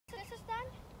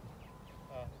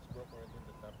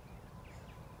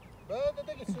But I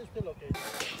think it's still okay.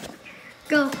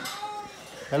 Go.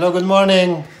 Hello, good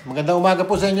morning. Magandang umaga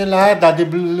po sa inyo lahat. Daddy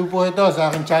Blue po ito sa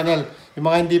aking channel. Yung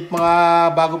mga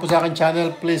bago po sa aking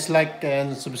channel, please like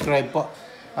and subscribe po.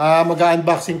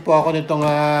 Mag-unboxing po ako nitong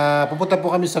pupunta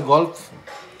po kami sa golf.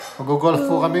 Mag-golf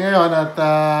po kami ngayon at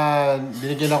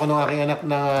binigyan ako ng aking anak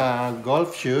ng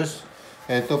golf shoes.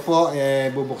 Ito po,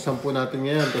 bubuksan po natin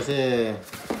ngayon kasi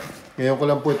ngayon ko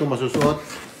lang po ito masusuot.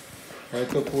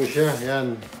 Ito po siya,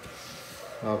 yan.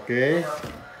 Okay.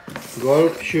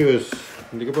 Golf shoes.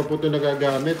 Hindi ko pa po ito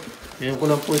nagagamit. Ngayon ko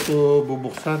lang po ito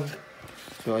bubuksan.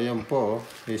 So, ayan po.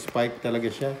 May spike talaga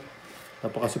siya.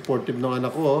 Napaka-supportive ng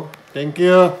anak ko. Thank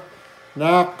you,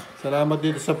 Nak. Salamat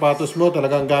dito sa sapatos mo.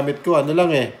 Talagang gamit ko. Ano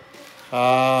lang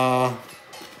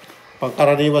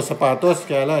pangkaraniwan sapatos.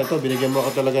 Kaya lang, ito, binigyan mo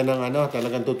ako talaga ng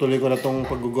talagang tutuloy ko na itong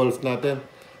pag-golf natin.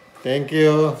 Thank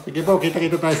you. Sige po,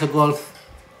 kita-kita tayo sa golf.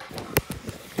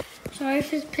 Sorry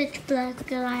if it's pitch black,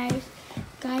 guys.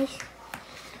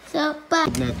 So,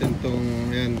 but natin tong,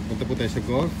 yan, punta po tayo sa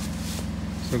golf.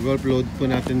 Sa golf, load po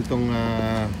natin tong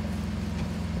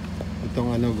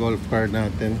golf cart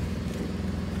natin.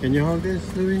 Can you hold this,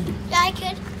 Louie? yeah, I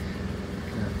could.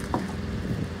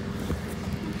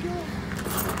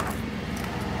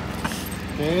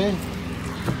 Okay.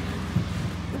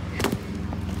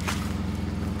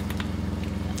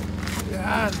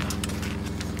 Yan.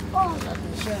 Oh,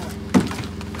 Siya.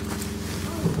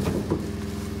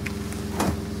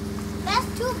 that's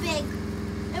too big.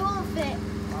 It won't fit.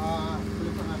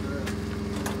 Flip another.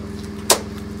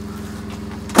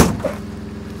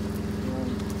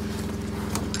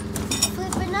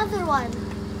 Flip another one.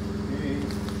 Okay.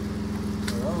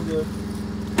 We're all good.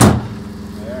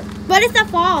 There. What if that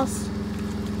falls?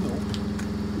 No.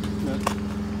 Not.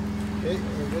 Okay,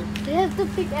 we're good. We have to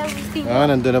pick everything.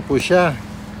 Nandun na po siya.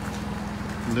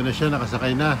 Nandun na siya,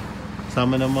 nakasakay na.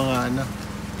 Kasama ng mga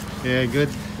Okay, good.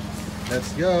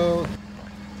 Let's go.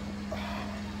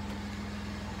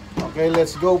 Okay,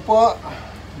 let's go po.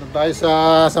 Doon tayo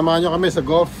samahan nyo kami sa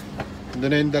golf. Nandun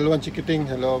na yung dalawang chikiting.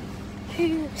 Hello.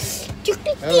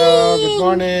 Hello, good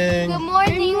morning. Good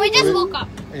morning. We just woke up.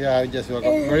 Yeah, we just woke up.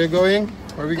 Where are you going?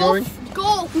 Where are we going?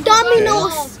 Go.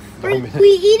 Domino's. We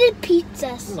eated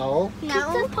pizzas. No.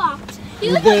 Pizza pops.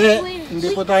 Hindi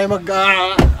po tayo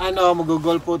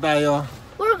mag-golf po tayo.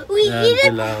 We Yan,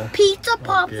 eated sila. pizza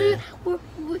pops. Okay.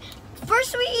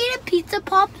 First we eat a pizza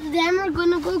pops, then we're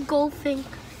gonna go golfing.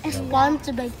 It's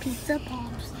sponsored by Pizza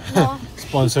Pops.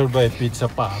 Sponsored by Pizza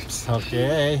Pops.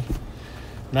 Okay.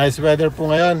 Nice weather po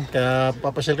ngayon. Kaya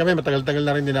papasyal kami. Matagal-tagal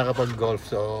na rin din nakapag-golf.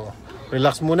 So,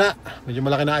 relax muna. Medyo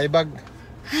malaki na ibag.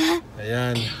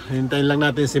 Ayan. Hintayin lang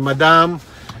natin si Madam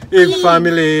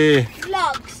Family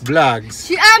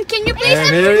Vlogs. Can you please And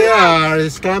here we are.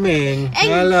 It's coming. And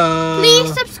hello.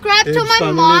 please subscribe to It's my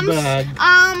Family mom's Vlog.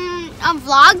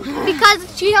 vlog because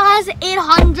she has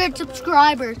 800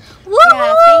 subscribers. Woo!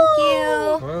 Yeah, thank you.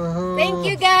 Woohoo. Thank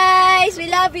you guys. We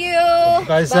love you.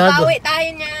 Tayo sa Babawi tayo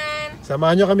niyan.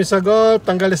 Samahan nyo kami sa golf.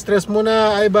 Tanggal stress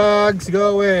muna. Ibags,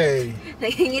 go away.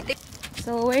 Nangingiti.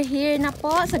 So we're here na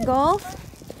po sa golf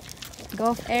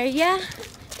area.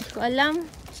 Hindi ko alam.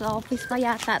 Sa office pa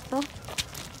yata to.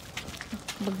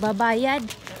 Magbabayad.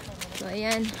 So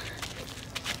ayan.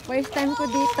 First time ko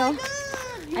dito.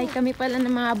 Ay kami pala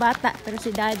ng mga bata. Pero si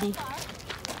daddy.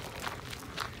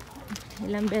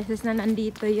 Ilang beses na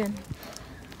nandito yun.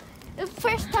 The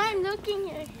first time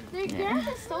looking here. Their grass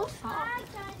is so soft.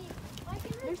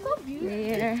 They're so beautiful.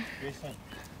 There.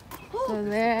 So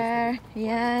there.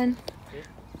 Ayan.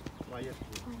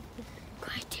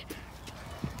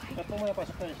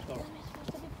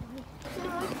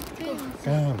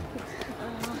 Come.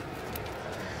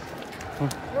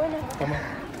 Tama.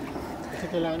 Kasi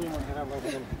kailangan nyo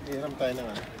maghiram tayo ng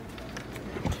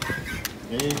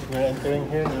Okay, we're entering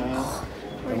here now.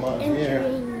 Come on here.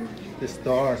 The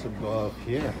stars above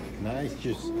here. Nice,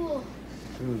 just. Ooh,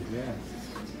 yeah.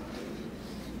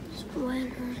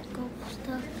 Sweaters, golf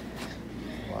stuff.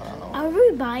 Wow. Are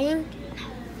we buying?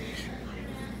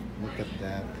 Look at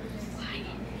that.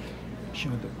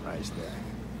 Show the price there.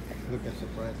 Look at the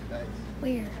price, guys.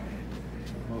 Where?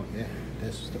 Oh, yeah.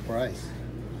 This is the price.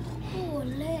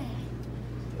 Holy.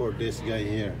 For this guy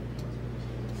here.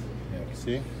 Yeah,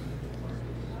 see?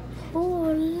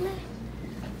 Holy.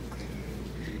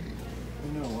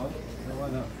 You know what? I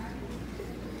wanna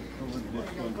go with this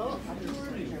one.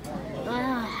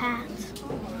 Hat.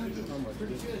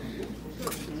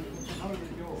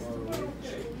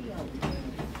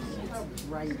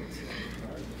 Right.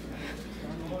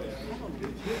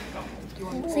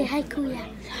 Say hi, Kuya.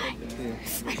 Hi.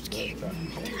 I'm scared.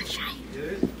 I'm shy.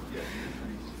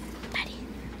 Daddy.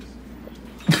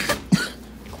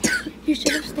 You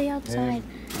should have stayed outside.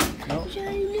 No.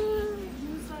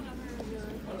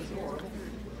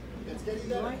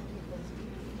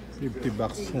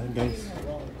 $50 guys.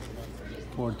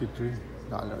 $43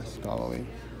 Callaway.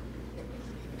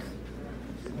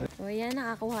 So ayan,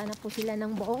 nakakuha na po sila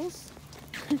ng balls.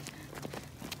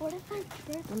 What if I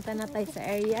trip? Punta na tayo sa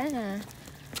area na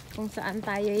kung saan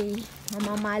tayo ay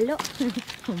mamamalo.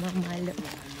 Mamamalo.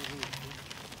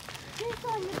 Here's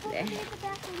one. You're supposed to take it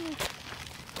back from me.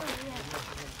 Oh, yeah.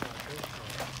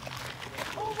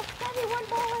 Oh, Daddy, one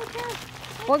ball right there.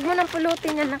 Huwag mo nang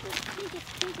pulutin, anak.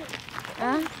 Take it.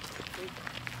 Ah?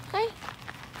 Okay.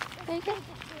 Okay.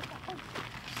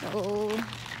 So,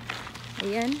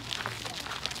 ayan.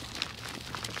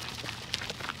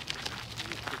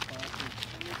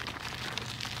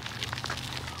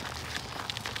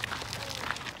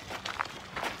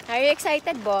 Are you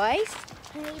excited, boys?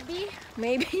 Maybe.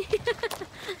 Maybe.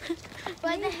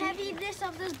 By the heaviness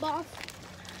of this ball.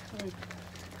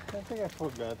 I think I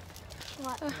forgot.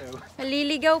 What?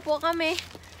 Naliligaw po kami.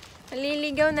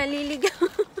 Naliligaw.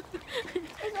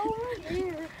 It's over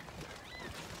here.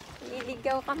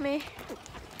 Naliligaw kami.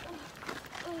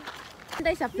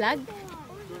 Tayo sa flag?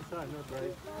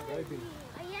 Driving.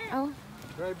 Oh,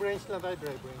 Dry brains lang tayo,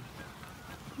 dry brains.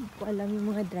 hindi ko alam yung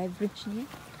mga drive bridge niya.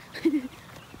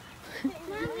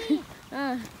 Mommy,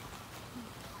 Ah.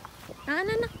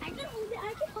 Anak. I can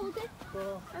hold it.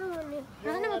 So, I don't want it.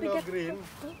 yung mabigat. green,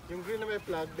 yung green na may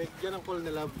flag, yan ang call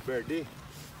nila birdie.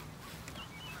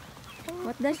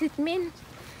 What does it mean?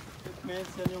 It means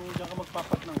yan yung diyan ka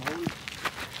magpapat ng hole.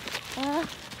 Ah,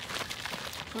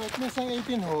 So it means ang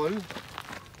 18 hole,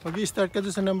 mag-i-start ka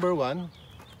doon sa number 1.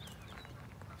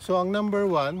 So ang number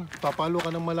 1, papalo ka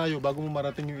ng malayo bago mo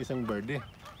marating yung isang birdie.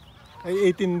 Ay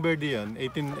 18 birdie yan,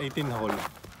 18 hole.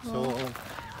 So,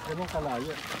 ganun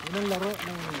kalayo. Yun ang laro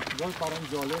ng golf, parang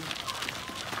jollen.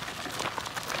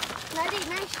 Daddy,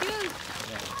 nice shoes.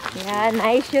 yeah,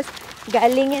 nice shoes.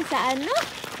 Galing yan sa ano?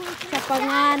 Sa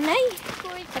panganay.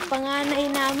 Sa panganay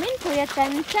namin, Kuya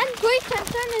Chansan. Kuya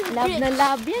Chansan is Love rich. na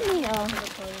love yan eh, oh.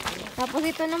 Tapos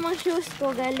ito namang shoes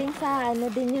ko, galing sa ano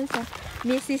din yun, sa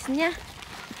misis niya.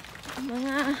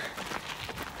 Mga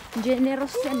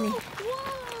generous yan eh.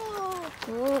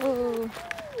 Wow. Oh.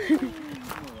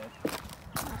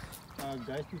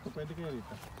 Guys, dito pwede kayo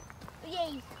rito.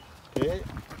 Yay. Okay.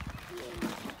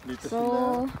 Dito So, sila.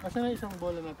 Asan na isang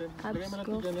bola natin? Lagay mo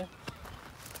natin go. dyan eh.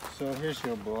 So, here's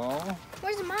your ball.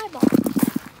 Where's my ball?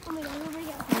 Oh my God, over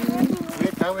here.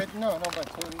 Wait, no, but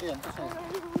hindi yan.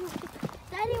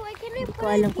 Daddy, why can't I Hindi put ko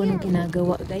alam it kung anong here?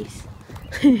 ginagawa, guys.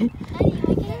 Daddy,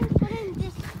 why can't I put it in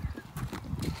this?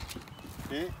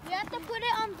 Okay. You have to put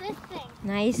it on this thing.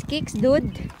 Nice kicks,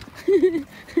 dude. I don't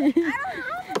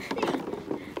have a thing.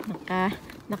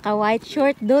 Naka white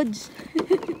short, dudes.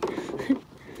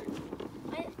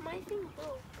 My thing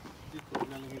broke. Dito,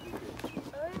 lalagay dito.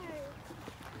 Daddy,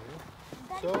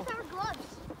 So- where's our gloves?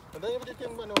 Padayin mo dito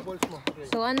yung balls mo. Okay.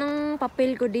 So, anong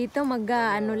papel ko dito?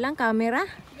 Ano lang, camera?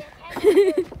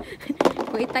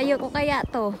 O itayo ko kaya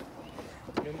to.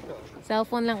 Ganito.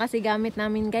 Cellphone lang kasi gamit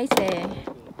namin, guys eh.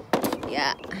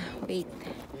 Yeah,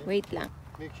 wait lang.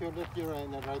 Make sure that you're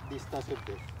in the right distance with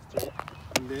this. Straight.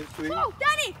 And then swing. Oh,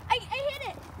 Daddy, I hit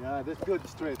it. Yeah, that's good.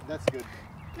 Straight. That's good.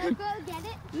 Now go get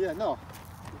it. Yeah, no.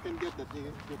 You can get that. You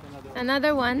can get another one.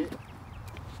 Another one.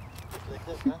 Like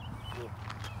that, huh? Good.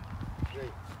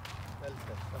 Great. Well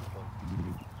done. Simple.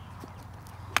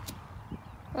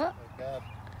 Oh, Like that.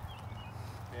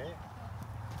 Okay.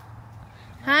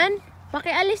 Han,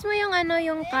 pakialis mo yung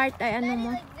yung cart ay ano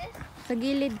mo. Like this. Sa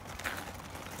gilid.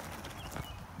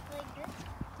 Like this.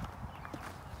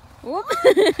 Whoop.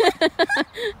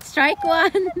 Strike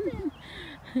one.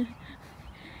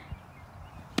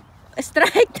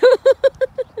 Strike two.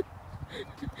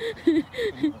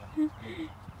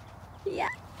 Yeah.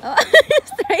 Oh,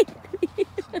 strike three.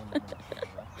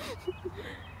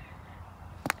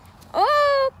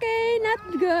 Okay, not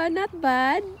good, not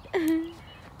bad.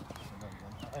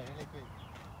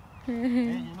 Okay,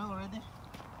 you know already?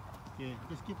 Okay,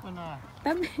 just keep on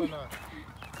Tabi. keep on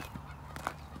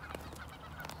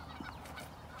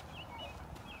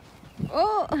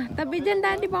Oh, tabi dyan,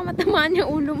 daddy, baka matamaan yung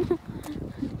ulo mo.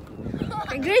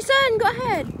 Okay, Grayson, go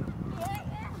ahead.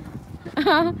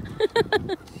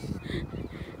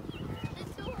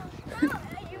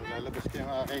 lalabas ko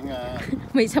yung aking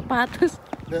May sapatos.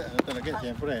 ano talaga,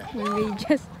 siyempre, May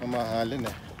medyas. mamahalin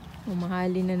eh.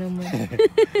 Mamahali na naman.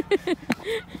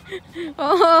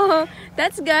 Oh,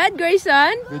 that's good,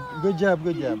 Grayson. Good job,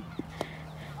 good job.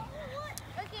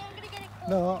 Okay, I'm gonna get it.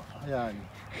 No, ayan.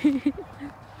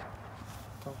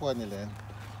 Pakuha nila yan.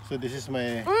 So this is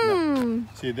my,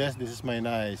 see this is my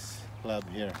nice club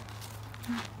here.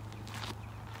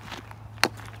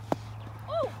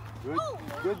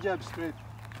 Good job, straight.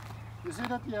 You see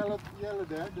that yellow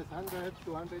there? That's 100,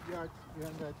 200 yards,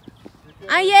 300.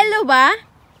 Yellow ba?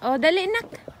 Oh, dali nak.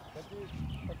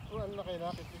 Pag na kayo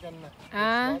na, kitikan na.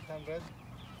 Ah. 100.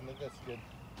 And that's good.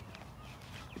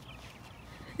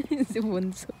 Si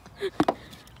Bunso.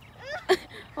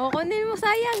 O, kunin mo,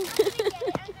 sayang.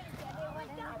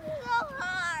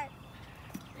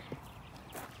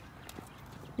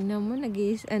 Tingnan mo,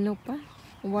 ano pa?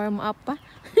 Warm up pa.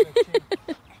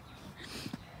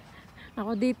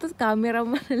 Ako dito,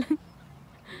 cameraman na lang.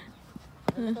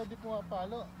 Ito, di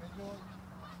pumapalo. Medyo...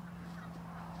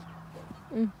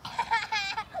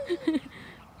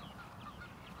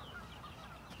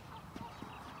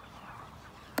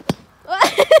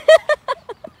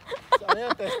 So, ano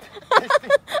yun?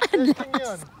 Testing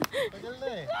yun. Tagal na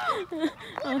eh.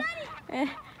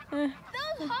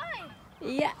 That was high.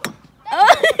 Yeah.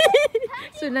 Oh.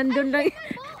 So, nandun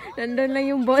lang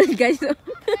yung ball, guys. So,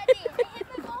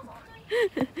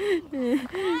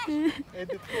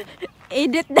 Edit ko.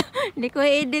 edit daw. Hindi ko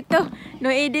edit to. No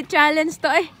edit challenge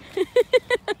to eh.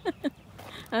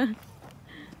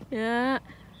 Yeah.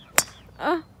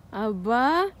 Oh,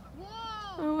 aba.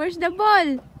 Oh, where's the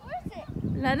ball? Where's it?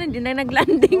 Wala na, hindi na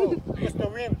naglanding. Oh, it's the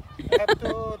wind. I have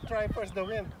to try first the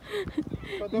wind.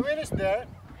 So the wind is there.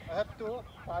 I have to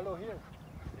follow here.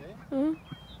 Okay?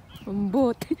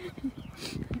 Umbot.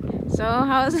 So,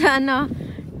 how's ano,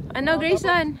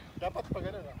 Grayson? Dapat pa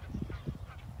ganun ah.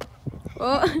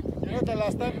 Oh. You know the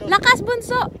last time? Lakas,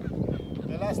 Bunso.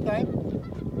 The last time?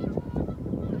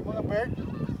 Yung mga bird?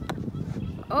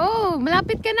 Oh,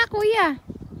 malapit ka na, kuya.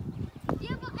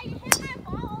 Yeah, but I hit my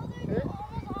ball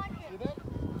almost on See you. that?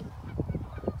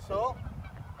 So,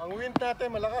 ang wind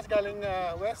natin malakas galing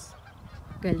west.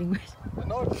 Galing west.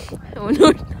 North. Oh,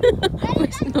 north.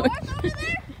 West north. Over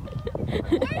there?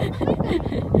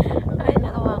 Ay,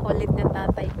 nakakakulit ng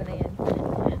tatay ko na yan.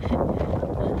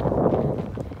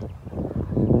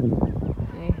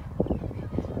 Eh.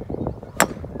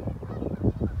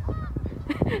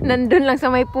 Nandun lang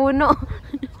sa may puno.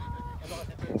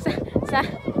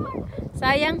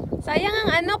 Sayang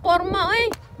ang forma,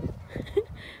 oy.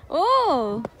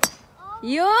 Oh.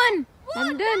 Yun.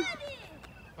 Nandun.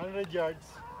 100 yards.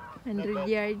 100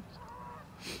 yards.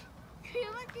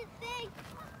 What do you think?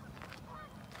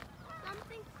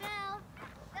 Something fell.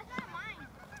 That's not mine.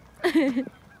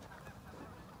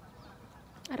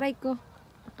 Aray ko.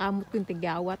 Nakamot ko yung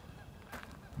tigawat.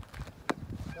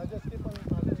 Now just keep on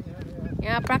following here.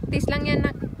 Yeah, practice lang yan.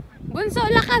 Bunso,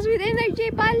 lakas with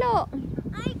energy, palo.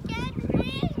 I can't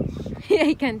reach.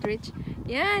 I can't reach.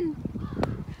 Yan.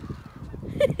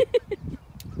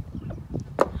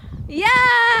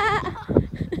 Yeah!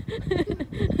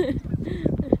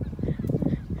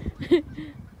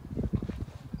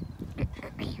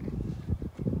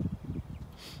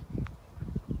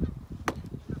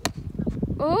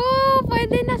 Oh,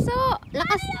 pwede na so.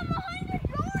 Lakas. I am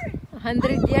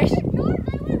 100 yards. 100 yards.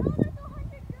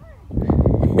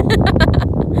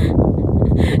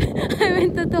 I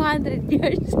went almost 100 yards. I went to 200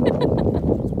 yards.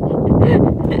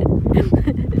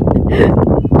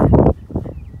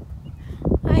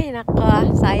 Ay, nako.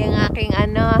 Sayang aking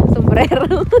sombrero.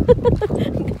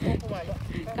 Pumalo.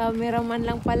 Cameraman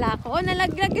lang pala ako. Oh,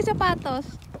 nalaglag yung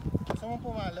sapatos. Gusto mo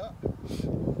pumalo?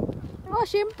 Oh,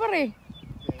 syempre.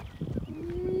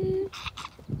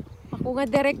 Ako nga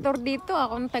director dito.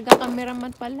 Ako ang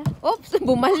taga-cameraman pala. Oops,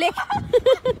 bumalik.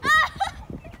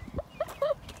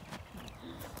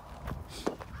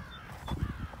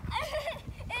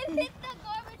 It hit the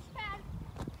garbage can.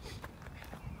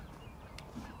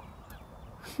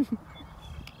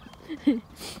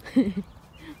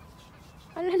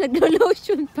 Ala,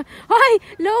 naglo-lotion pa. Hoy,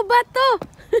 lobat to.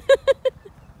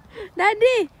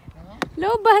 Daddy,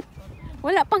 lobat.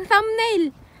 Wala pang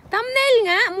thumbnail. Thumbnail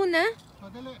nga muna.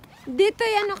 Madali. Dito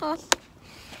yan ako.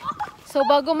 So,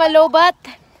 bago malobat,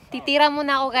 titira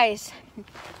muna ako, guys.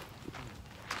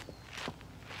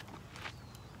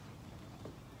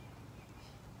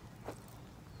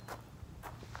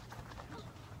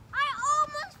 I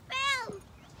almost fell.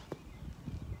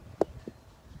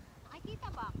 Nakikita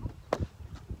ba ako?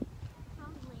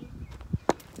 Probably.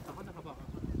 Ako nakabaka.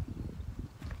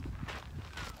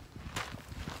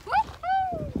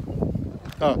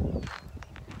 Oh.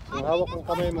 Ang hawak ng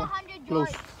kamay mo. 100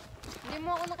 Close. yards. Hindi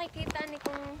mo ako nakikita ni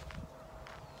kung...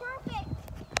 Perfect.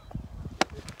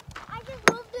 I just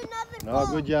moved another No, ball.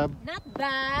 good job. Not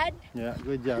bad. Yeah,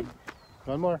 good job.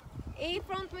 One more.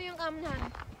 I-front mo yung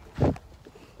camhan.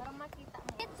 Para makita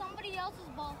mo. It's somebody else's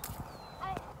ball.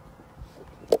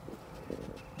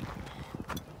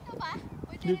 Ito ba?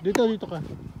 With Dito ka.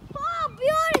 Oh,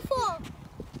 beautiful!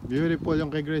 Beautiful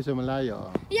yung kay Grace, malayo.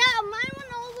 Yeah, mine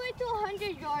went all the way to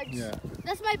 100 yards. Yeah.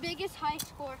 That's my biggest high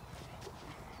score.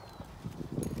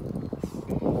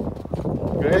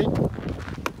 Great.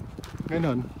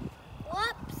 Ganon.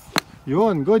 Whoops!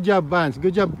 Yun, good job, Vance.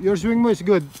 Good job. Your swing mo is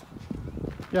good.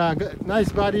 Yeah,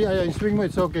 nice buddy. Ayun, swing mo,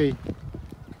 it's okay.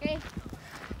 Okay.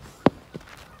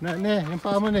 Yung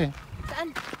paa mo Saan?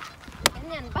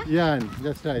 Ganyan ba? Yan,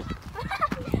 that's right.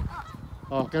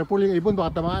 Oh, careful yung ibon,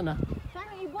 baka tamaan Saan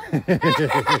ang ibon?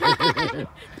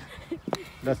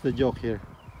 That's the joke here.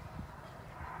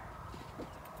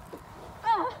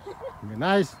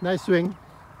 Nice swing.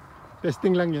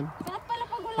 Testing lang yun. Bakit pala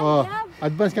pag walang Oh, jab?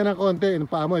 advance ka ng konti. Yung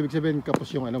paa mo, ibig sabihin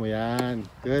kapos yung ano mo. Yan,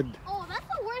 good. Oh, that's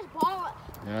the worst ball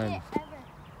Yan, ever.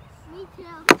 Me too.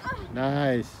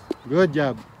 nice. Good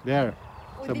job. There.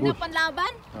 Sa Hindi na bush. panlaban?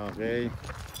 Okay.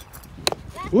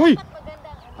 Last Uy! dapat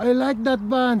magandang I like that,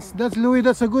 Vance. That's Louis.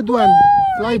 That's a good one.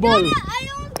 Fly ball. I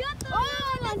almost got the. Oh,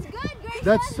 that's good, Grace.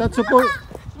 That's support.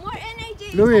 More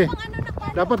energy. Louis, Isa pang ano na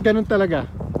pala. dapat ganun talaga.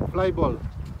 Fly ball.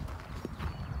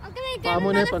 I'm gonna get Paa mo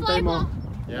another pantay fly mo. ball.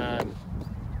 Yan.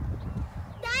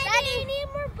 Daddy, I need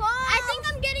more balls. I think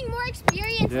I'm getting more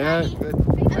experience. Yeah, Daddy. good. I'm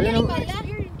Ayun, getting oh. more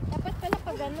experience. Dapat pala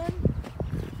pag ganun.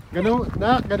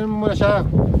 Ganun mo muna siya.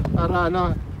 Para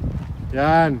ano.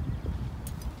 Yan.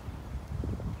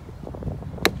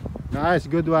 Nice,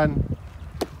 good one.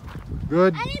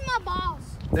 Good. I need my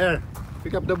balls. There.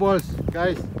 Pick up the balls,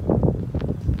 guys.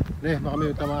 Baka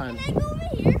may tamaan. Can I go over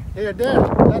here? Here, there.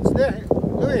 That's there.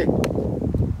 Louis.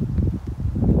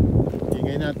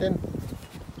 Ingay natin.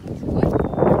 In front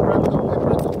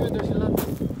of you, there's a lot.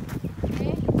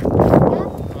 Okay.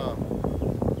 Oh.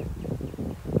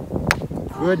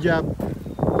 Good job.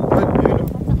 Good. Yun, oh.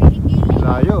 Sa kilikili.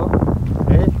 Layo.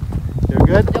 Okay. You're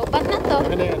good? Lobat na to.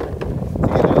 Okay na yan.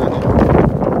 Sige na lang.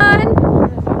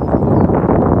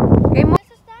 Okay mo. This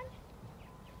is done?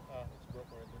 Let's go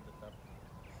for it in the top.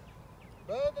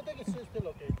 But I think it's still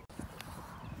okay.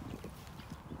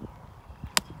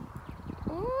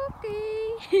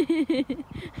 Okay.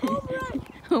 Home run.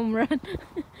 Home run.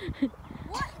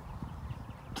 What?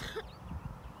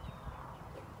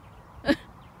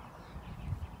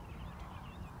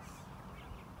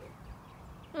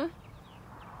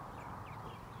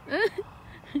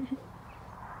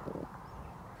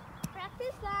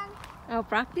 Practice lang. Oh,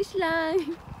 practice lang.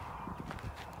 You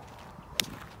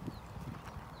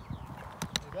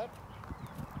got?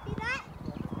 See that?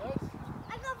 Yes.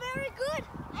 I got very good.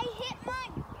 I hit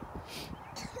mine.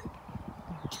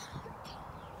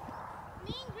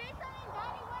 Me and Grayson and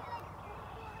Daddy went like.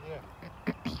 Yeah.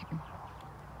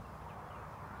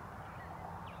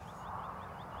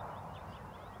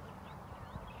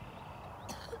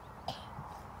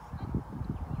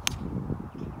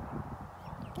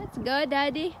 Let's go,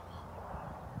 Daddy.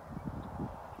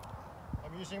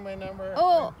 I'm using my number.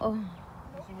 Oh.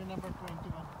 Using my number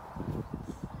 21.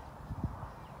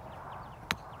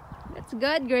 That's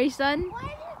good, Grayson. Why do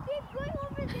you keep going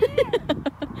over there?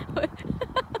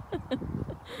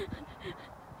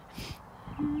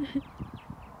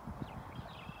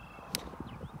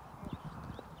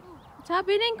 What's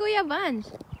happening, Kuya Vance?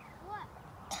 What?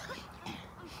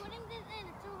 I'm putting this in.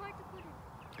 It's so hard to put in.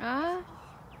 Ah,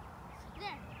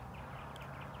 There.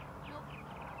 Nope.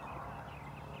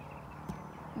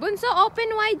 Bunso, open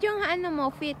wide yung ano mo,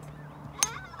 fit.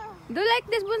 Ow. Do like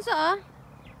this, Bunso, oh.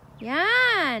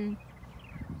 Yan.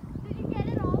 Did you get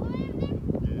it all the way up there?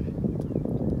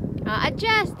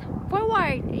 Adjust.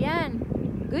 Forward. Ayan.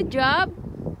 Good job.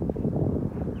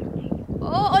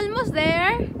 Oh, almost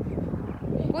there.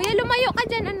 Kuya, lumayo ka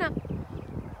dyan, anak.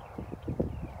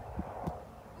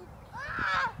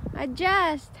 Ah!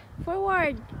 Adjust.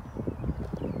 Forward.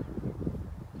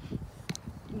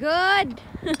 Good.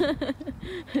 When am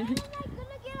I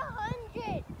gonna get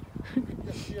 100?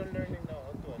 Just you're learning now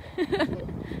how to.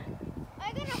 I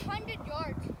got 100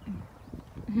 yards.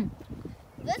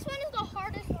 This one is the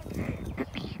hardest one.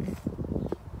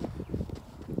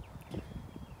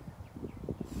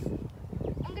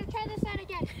 I'm gonna try this side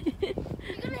again.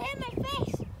 You're gonna hit my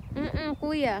face.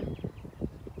 Kuya.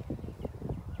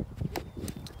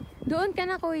 Doon ka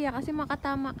na, kuya, kasi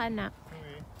makatama ka na.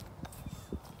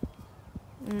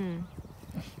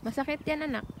 Masakit yan,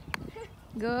 anak.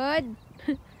 Good.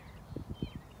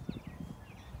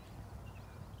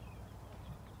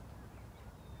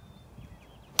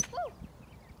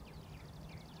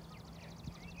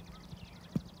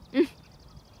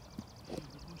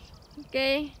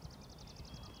 Okay.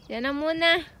 Yan na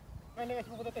muna. Ano guys,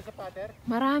 pupunta tayo sa pater?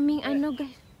 Maraming ano,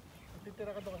 guys.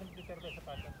 Titira ka doon kasi titira tayo sa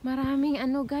pater. Maraming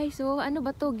ano, guys. Oh, ano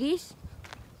ba to, guys?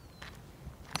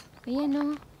 Ayan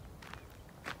oh.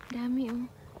 Dami oh.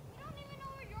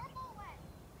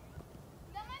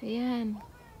 Ayan.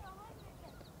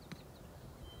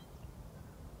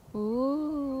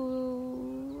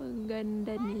 Oh, ang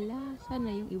ganda nila.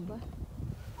 Sana yung iba.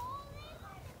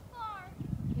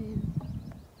 Ayan.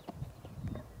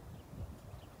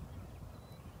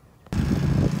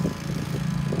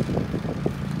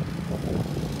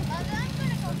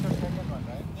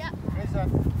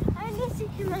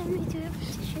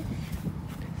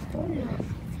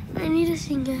 I need to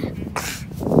sing it.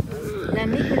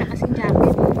 Lamig, wala kasing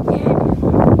jacket.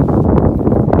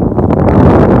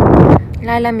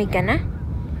 Lalamig ka na?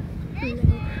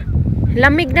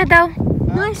 Lamig na daw.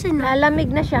 No, I said no.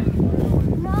 Lalamig na siya.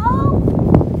 No.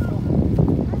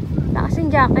 Wala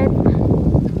kasing jacket.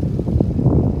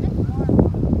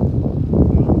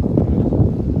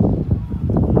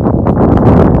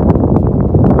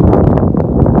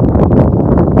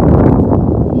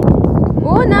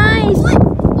 Oh, nice!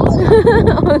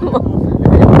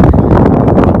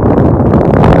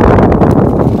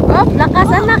 Oh, lakas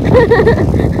anak.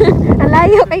 Ang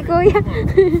layo kay kuya.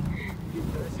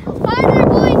 Farther,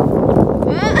 boy.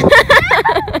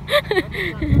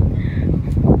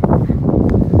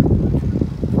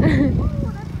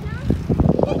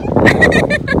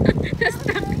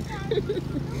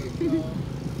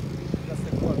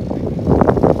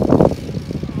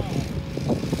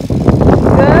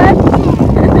 Good.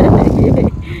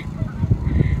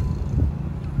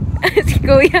 Si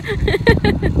kuya.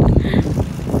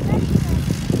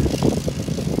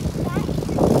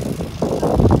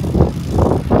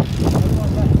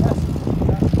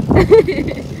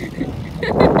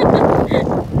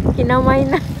 Kinamay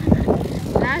na.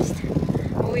 Last.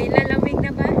 Uwi na, lamig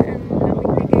na ba? Ang lamig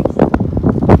na guys.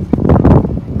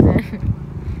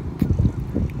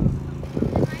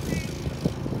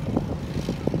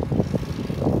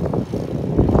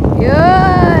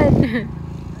 Yun!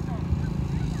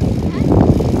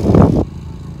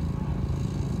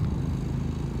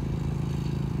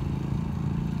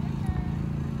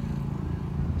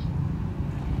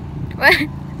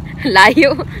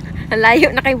 Layo.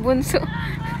 Layo na kay Bunso.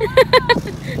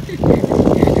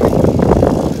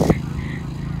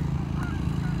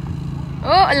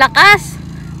 Oh, lakas.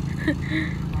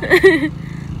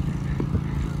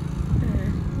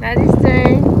 Daddy's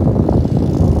turn.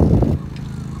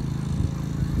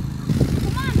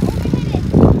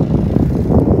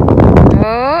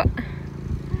 Oh.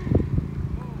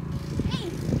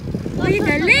 Uy,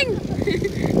 galing.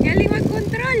 Galing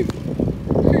mag-control.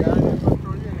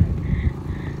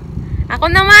 Ako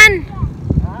naman.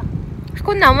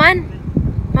 Ako naman.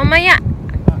 Mamaya.